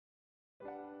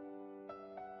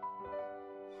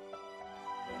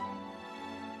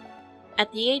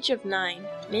At the age of 9,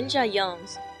 Min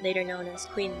Ja-young's, later known as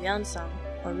Queen Myeongseong,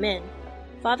 or Min,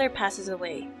 father passes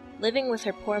away, living with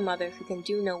her poor mother who can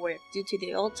do no work due to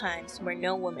the old times where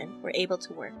no women were able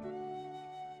to work.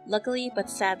 Luckily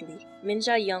but sadly, Min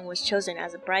Ja-young was chosen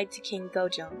as a bride to King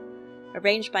Gojong,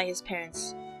 arranged by his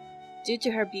parents, due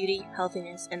to her beauty,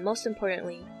 healthiness, and most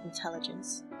importantly,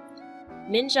 intelligence.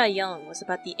 Min Ja-young was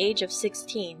about the age of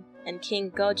 16, and King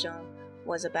Gojong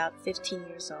was about 15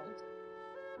 years old.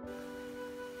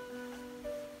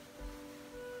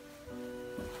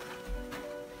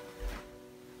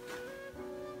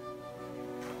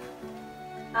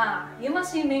 Ah, you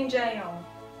must be Min Ja-young.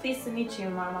 Pleased to meet you,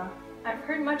 Mama. I've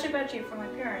heard much about you from my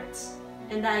parents.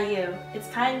 And I you. It's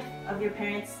kind of your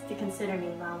parents to consider me,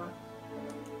 Mama.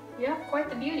 You have quite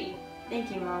the beauty.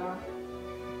 Thank you, Mama.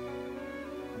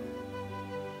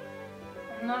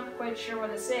 I'm not quite sure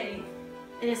what to say.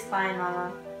 It is fine,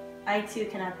 Mama. I too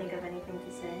cannot think of anything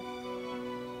to say.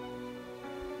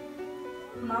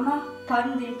 Mama,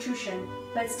 pardon the intrusion,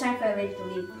 but it's time for a lady to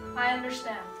leave. I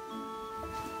understand.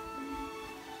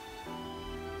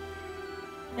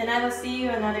 Then I will see you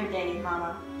another day,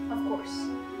 Mama. Of course.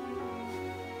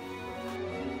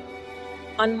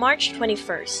 On March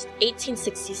 21st,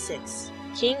 1866,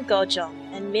 King Gojong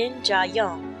and Min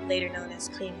Ja-young, later known as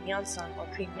Queen Myeongseong or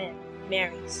Queen Min,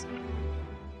 marries.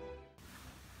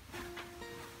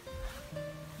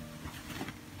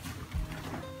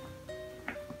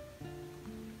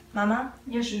 Mama?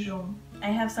 Yes, Jejong. I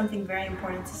have something very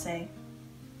important to say.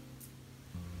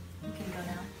 You can go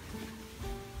now.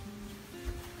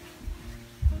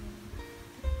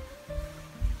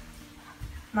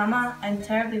 Mama, I'm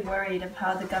terribly worried of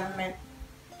how the government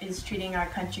is treating our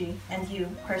country, and you,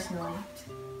 personally.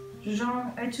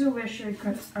 Jejong, I too wish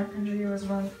our country was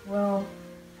well.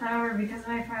 However, because of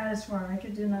my father's form, I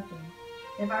could do nothing.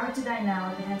 If I were to die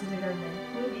now at the hands of the government,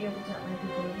 who would be able to help my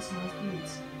people with the smallest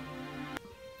deeds?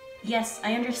 Yes,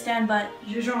 I understand, but...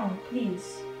 Jejong,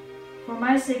 please. For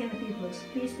my sake and the people's,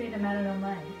 please pay the matter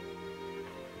online.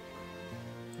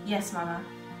 Yes, Mama.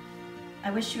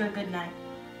 I wish you a good night.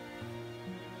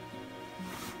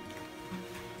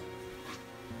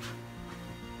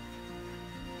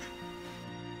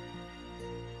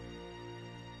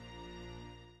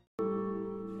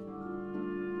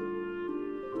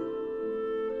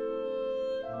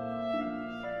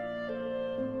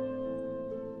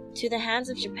 To the hands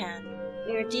of Japan,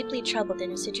 we are deeply troubled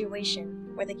in a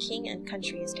situation where the king and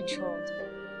country is controlled.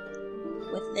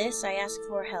 With this, I ask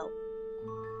for help.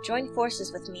 Join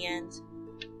forces with me and...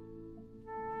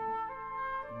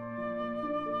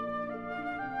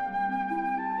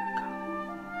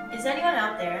 Is anyone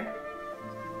out there?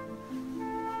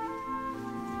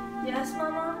 Yes,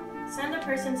 Mama? Send a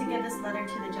person to give this letter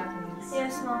to the Japanese.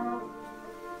 Yes, Mama.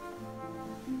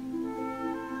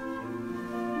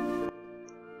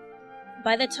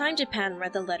 By the time Japan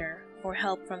read the letter for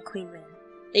help from Queen Min,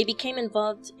 they became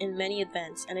involved in many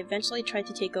events and eventually tried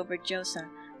to take over Joseon,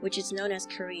 which is known as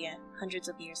Korea, hundreds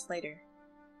of years later.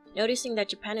 Noticing that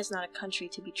Japan is not a country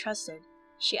to be trusted,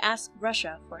 she asked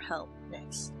Russia for help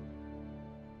next.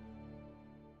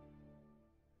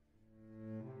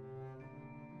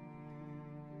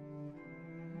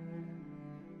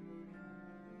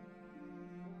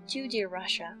 To dear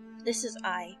Russia, this is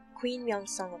I, Queen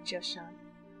Myeongseong of Joseon.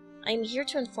 I am here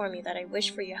to inform you that I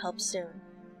wish for your help soon.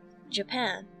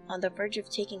 Japan, on the verge of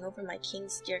taking over my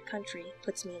king's dear country,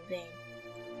 puts me in vain.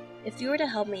 If you were to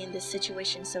help me in this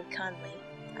situation so kindly,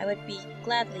 I would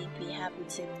gladly be happy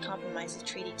to compromise the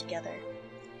treaty together.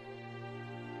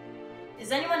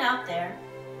 Is anyone out there?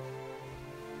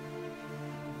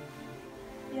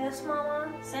 Yes,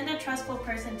 Mama? Send a trustful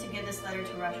person to give this letter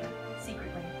to Russia,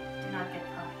 secretly. Do not get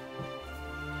caught.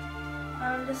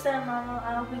 I understand, Mama.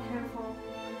 I'll be careful.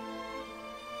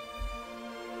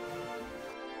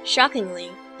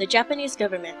 Shockingly, the Japanese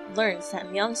government learns that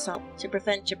Myeongseong to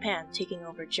prevent Japan taking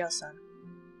over Joseon.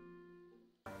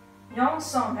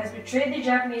 Myeongseong has betrayed the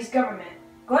Japanese government.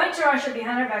 Going to Russia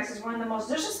behind her backs is one of the most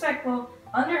disrespectful,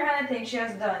 underhanded things she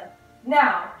has done.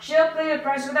 Now, she'll pay the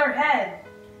price with her head.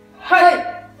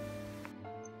 Hey!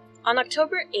 On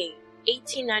October 8,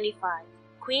 1895,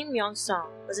 Queen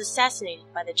Myeongseong was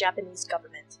assassinated by the Japanese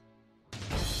government.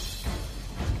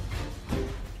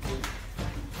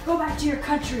 Go back to your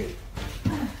country.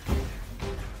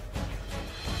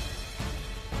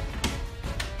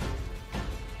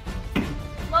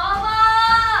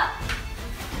 Mama!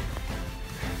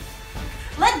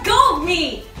 Let go of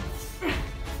me!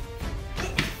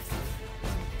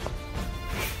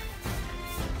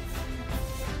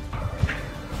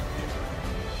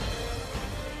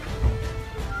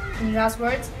 Any last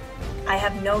words? I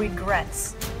have no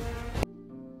regrets.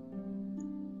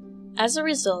 As a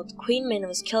result, Queen Min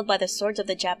was killed by the swords of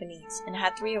the Japanese and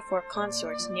had 3 or 4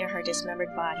 consorts near her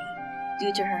dismembered body,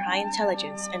 due to her high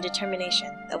intelligence and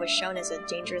determination that was shown as a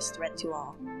dangerous threat to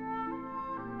all.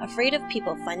 Afraid of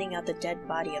people finding out the dead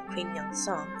body of Queen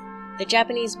Myeongseong, the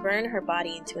Japanese burn her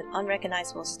body into an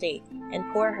unrecognizable state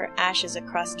and pour her ashes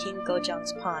across King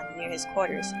Gojong's pond near his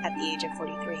quarters at the age of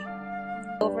 43.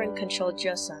 Over and controlled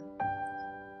Joseon.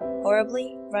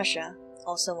 Horribly, Russia,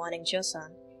 also wanting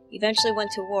Joseon, eventually went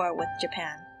to war with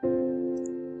Japan.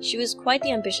 She was quite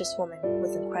the ambitious woman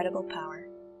with incredible power.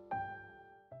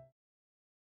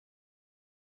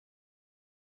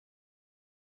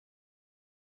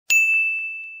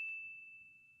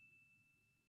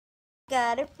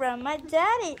 Got it from my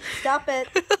daddy. Stop it.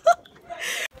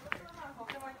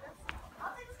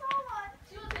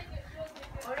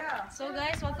 So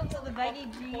guys, welcome to the baggy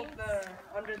jeans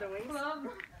Under the wings. club.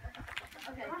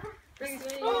 Okay.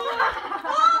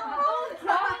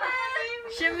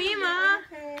 Shamima!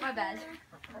 My bad.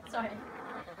 Sorry.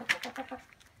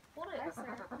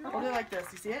 Hold it like this.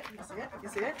 You see it? You see it? You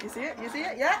see it? You see it? You see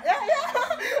it? Yeah, yeah,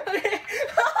 yeah. Okay.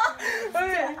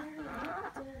 Okay.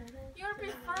 You wanna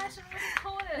be fast and really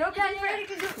hold it. Okay, I'm ready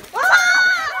to do it.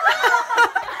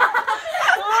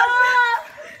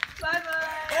 Bye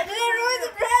bye. I didn't ruin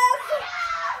the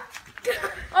dress.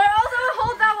 Or also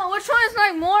hold that one. Which one is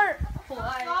like more?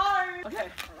 Okay. Okay,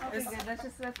 good.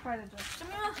 That's part of the dress.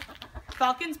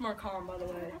 Falcon's more calm, by the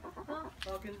way.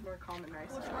 Falcon's more calm and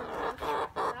nice.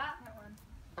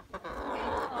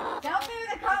 Don't be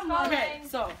the calm one. Okay,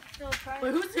 so.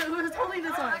 Wait, who's holding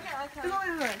this one? Who's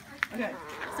holding this one? Okay,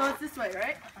 so it's this way,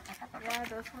 right? Yeah,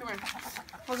 those Come on.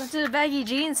 Welcome to the baggy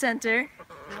jeans center.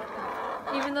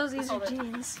 Even though these are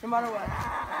jeans. No matter what.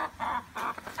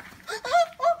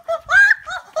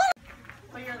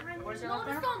 Where's your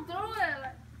other? Don't throw it.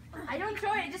 I don't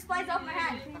throw it. It just flies off my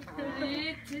hand.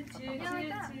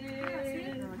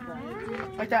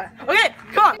 Like that. Okay!